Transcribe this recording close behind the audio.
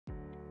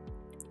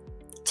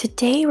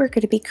Today we're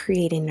going to be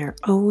creating our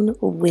own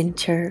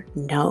winter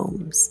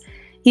gnomes.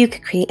 You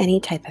could create any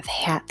type of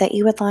hat that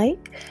you would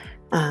like,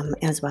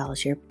 as well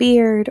as your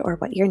beard or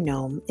what your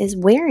gnome is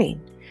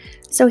wearing.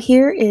 So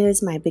here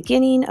is my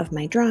beginning of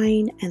my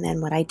drawing and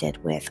then what I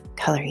did with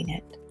coloring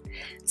it.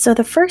 So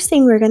the first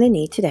thing we're going to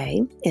need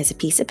today is a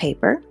piece of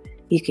paper.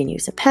 You can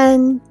use a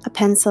pen, a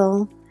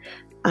pencil.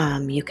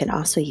 You can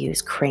also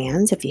use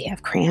crayons if you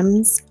have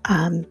crayons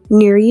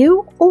near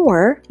you,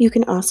 or you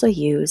can also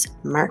use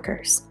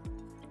markers.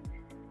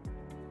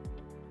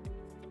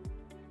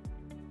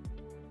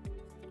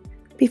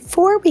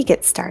 Before we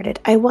get started,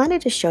 I wanted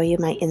to show you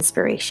my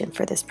inspiration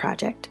for this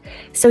project.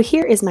 So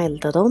here is my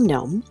little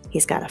gnome.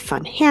 He's got a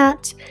fun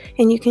hat,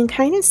 and you can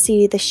kind of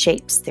see the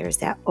shapes. There's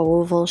that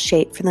oval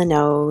shape for the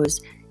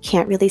nose.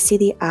 Can't really see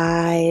the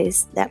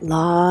eyes, that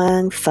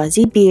long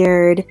fuzzy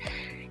beard,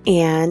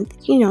 and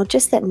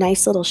just that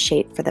nice little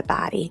shape for the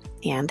body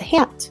and the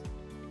hat.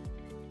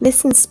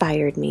 This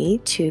inspired me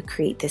to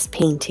create this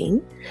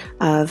painting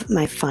of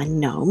my fun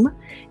gnome,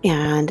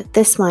 and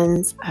this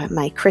one's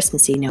my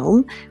Christmassy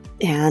gnome,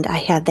 and I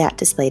had that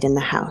displayed in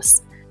the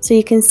house. So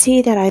you can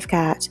see that I've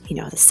got,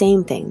 the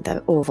same thing,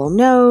 the oval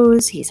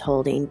nose, he's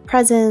holding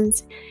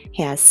presents,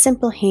 he has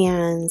simple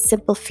hands,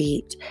 simple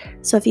feet.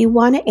 So if you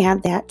want to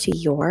add that to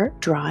your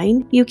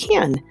drawing, you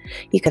can.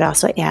 You could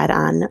also add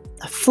on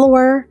a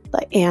floor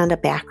and a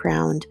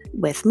background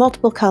with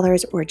multiple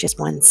colors or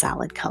just one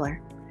solid color.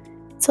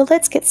 So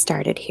let's get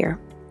started here.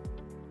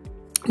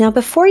 Now,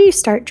 before you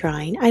start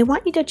drawing, I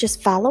want you to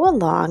just follow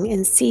along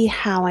and see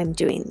how I'm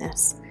doing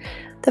this.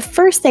 The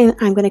first thing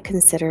I'm going to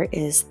consider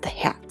is the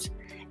hat.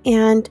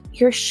 And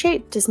your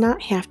shape does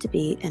not have to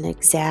be an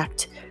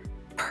exact,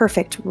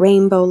 perfect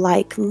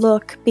rainbow-like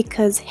look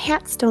because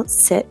hats don't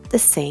sit the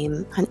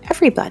same on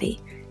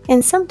everybody.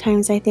 And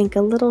sometimes I think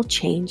a little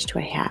change to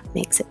a hat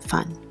makes it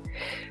fun.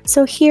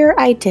 So here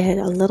I did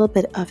a little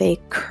bit of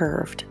a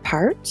curved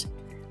part.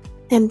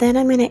 And then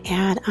I'm going to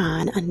add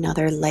on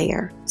another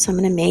layer. So I'm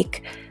going to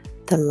make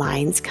the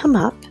lines come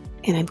up,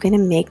 and I'm going to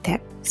make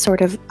that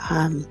sort of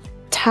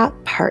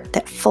top part,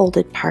 that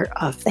folded part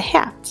of the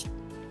hat.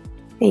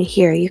 And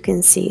here you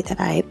can see that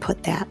I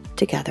put that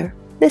together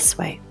this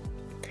way.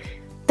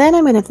 Then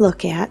I'm going to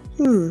look at,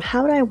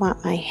 how do I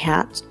want my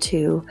hat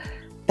to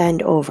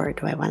bend over?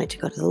 Do I want it to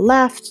go to the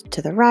left,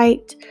 to the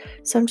right?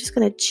 So I'm just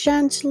going to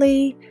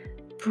gently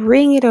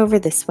bring it over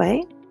this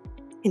way.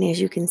 And as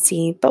you can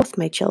see, both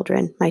my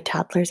children, my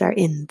toddlers, are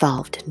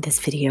involved in this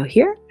video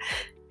here.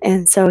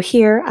 And so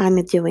here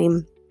I'm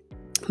doing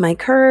my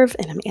curve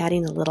and I'm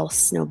adding a little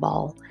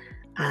snowball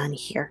on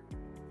here.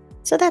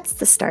 So that's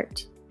the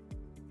start.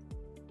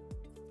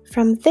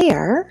 From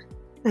there,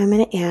 I'm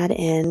going to add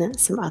in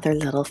some other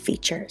little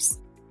features.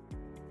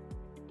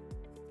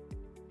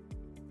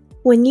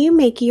 When you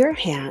make your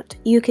hat,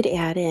 you could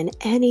add in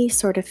any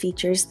sort of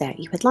features that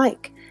you would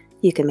like.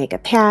 You can make a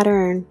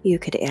pattern, you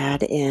could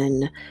add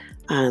in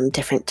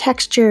different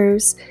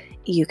textures.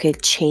 You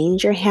could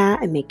change your hat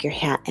and make your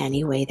hat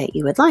any way that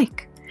you would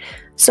like.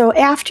 So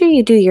after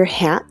you do your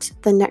hat,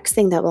 the next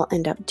thing that we'll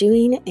end up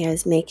doing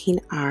is making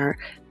our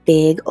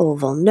big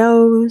oval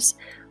nose.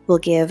 We'll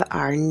give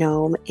our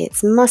gnome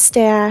its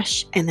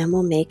mustache, and then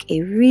we'll make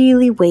a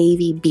really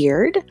wavy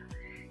beard.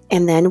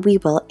 And then we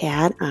will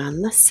add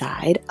on the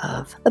side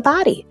of the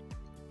body.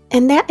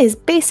 And that is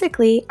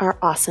basically our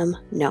awesome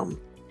gnome.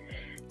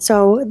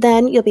 So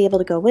then you'll be able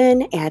to go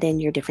in, add in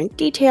your different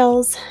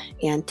details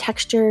and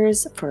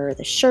textures for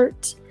the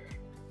shirt.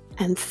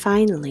 And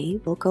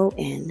finally, we'll go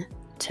in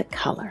to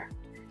color.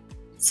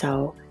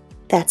 So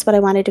that's what I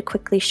wanted to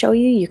quickly show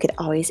you. You could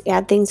always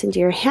add things into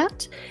your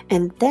hat.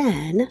 And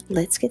then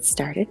let's get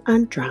started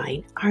on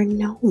drawing our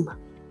gnome.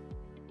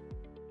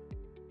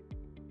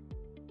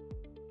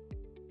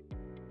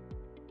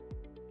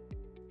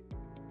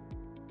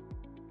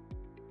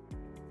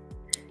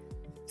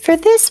 For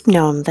this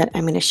gnome that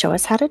I'm going to show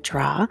us how to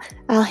draw,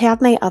 I'll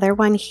have my other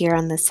one here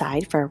on the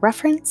side for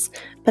reference,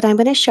 but I'm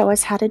going to show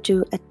us how to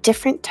do a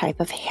different type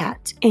of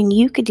hat, and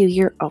you could do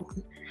your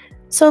own.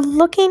 So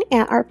looking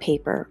at our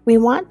paper, we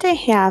want to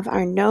have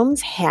our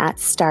gnome's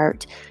hat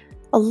start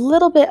a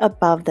little bit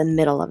above the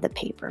middle of the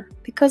paper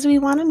because we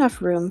want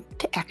enough room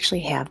to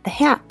actually have the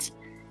hat.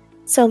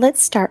 So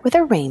let's start with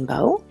a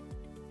rainbow.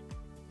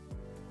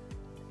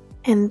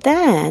 And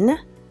then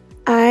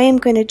I'm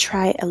going to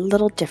try a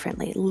little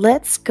differently.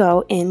 Let's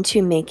go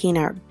into making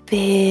our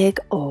big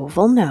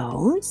oval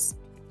nose.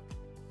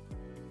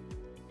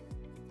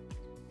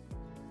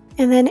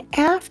 And then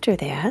after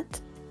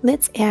that,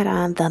 let's add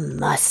on the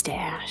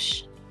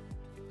mustache.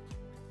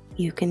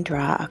 You can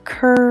draw a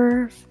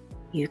curve,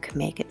 you can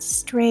make it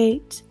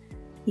straight,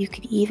 you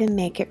could even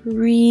make it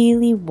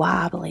really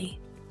wobbly.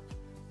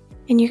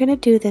 And you're going to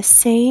do the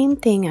same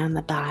thing on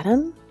the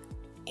bottom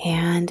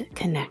and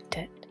connect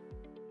it.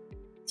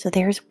 So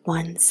there's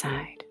one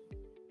side.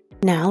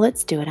 Now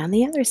let's do it on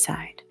the other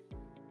side.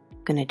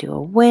 I'm going to do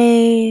a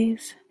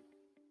wave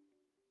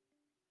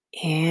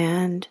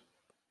and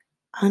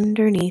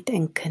underneath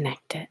and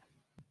connect it.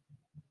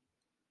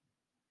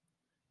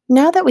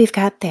 Now that we've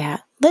got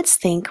that, let's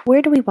think,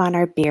 where do we want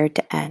our beard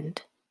to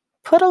end?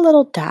 Put a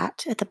little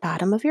dot at the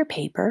bottom of your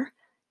paper.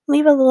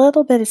 Leave a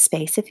little bit of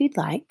space if you'd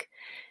like.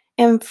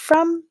 And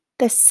from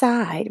the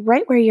side,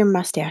 right where your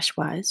mustache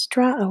was,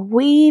 draw a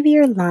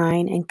wavier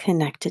line and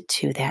connect it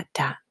to that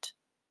dot.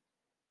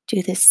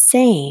 Do the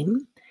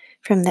same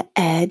from the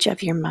edge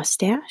of your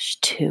mustache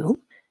too,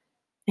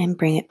 and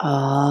bring it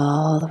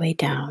all the way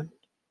down.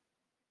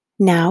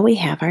 Now we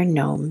have our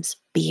gnome's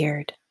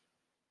beard.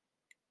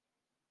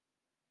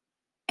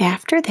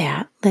 After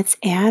that, let's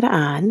add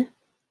on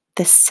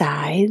the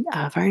side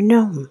of our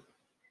gnome.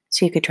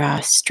 So you could draw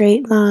a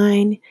straight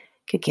line,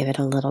 could give it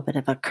a little bit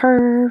of a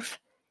curve.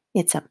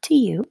 It's up to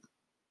you.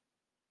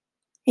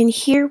 And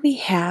here we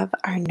have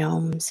our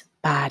gnome's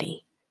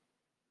body.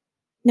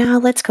 Now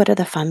let's go to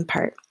the fun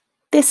part.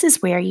 This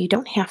is where you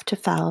don't have to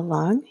follow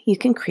along. You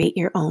can create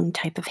your own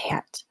type of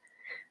hat.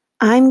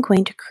 I'm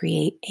going to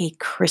create a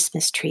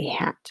Christmas tree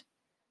hat.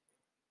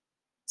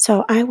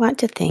 So I want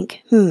to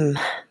think, the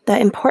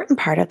important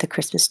part of the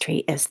Christmas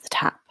tree is the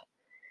top.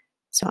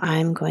 So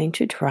I'm going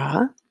to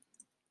draw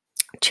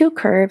 2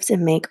 curves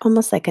and make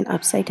almost like an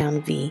upside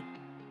down V.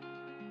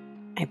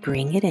 I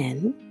bring it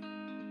in,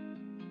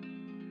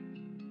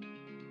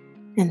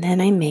 and then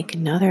I make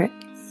another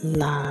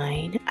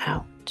line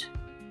out.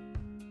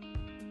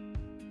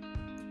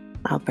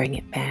 I'll bring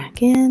it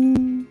back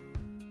in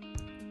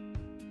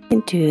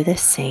and do the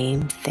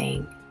same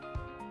thing.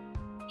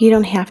 You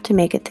don't have to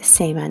make it the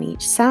same on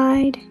each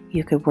side.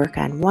 You could work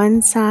on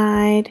one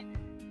side,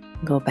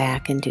 go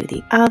back and do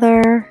the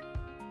other.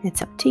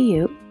 It's up to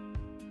you.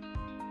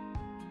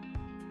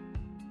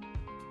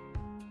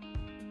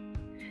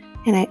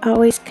 And I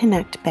always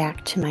connect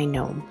back to my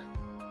gnome.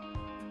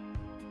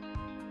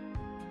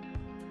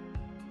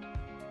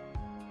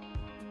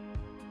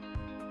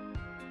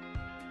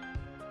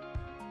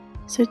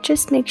 So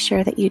just make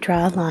sure that you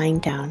draw a line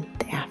down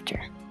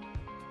after.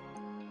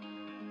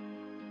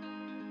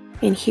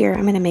 And here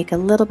I'm going to make a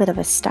little bit of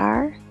a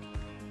star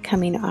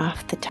coming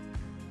off the top.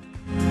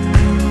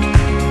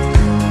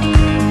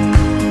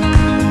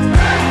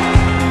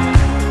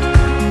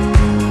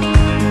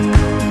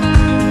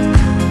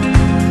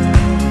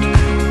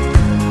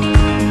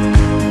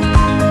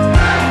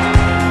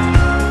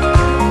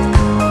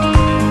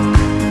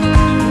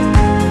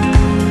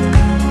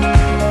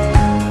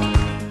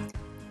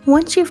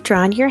 Once you've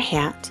drawn your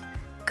hat,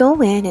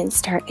 go in and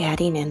start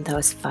adding in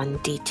those fun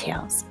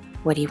details.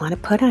 What do you want to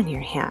put on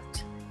your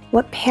hat?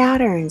 What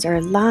patterns or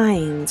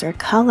lines or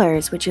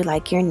colors would you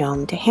like your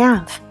gnome to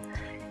have?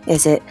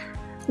 Is it,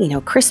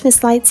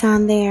 Christmas lights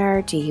on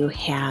there? Do you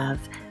have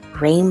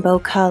rainbow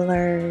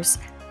colors?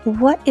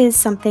 What is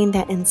something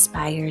that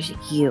inspires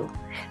you?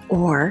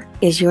 Or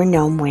is your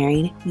gnome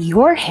wearing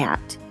your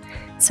hat?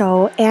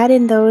 So add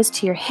in those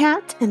to your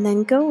hat and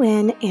then go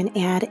in and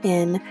add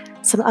in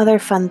some other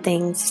fun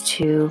things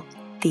to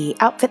the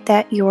outfit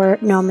that your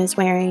gnome is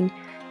wearing.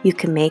 You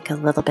can make a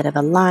little bit of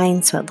a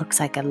line so it looks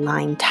like a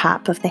line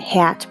top of the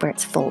hat where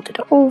it's folded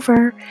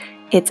over.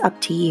 It's up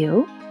to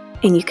you.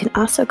 And you can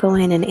also go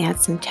in and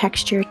add some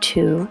texture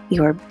to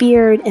your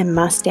beard and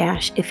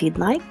mustache if you'd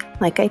like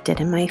I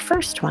did in my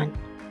first one.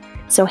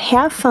 So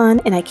have fun,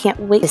 and I can't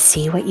wait to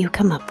see what you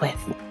come up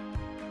with.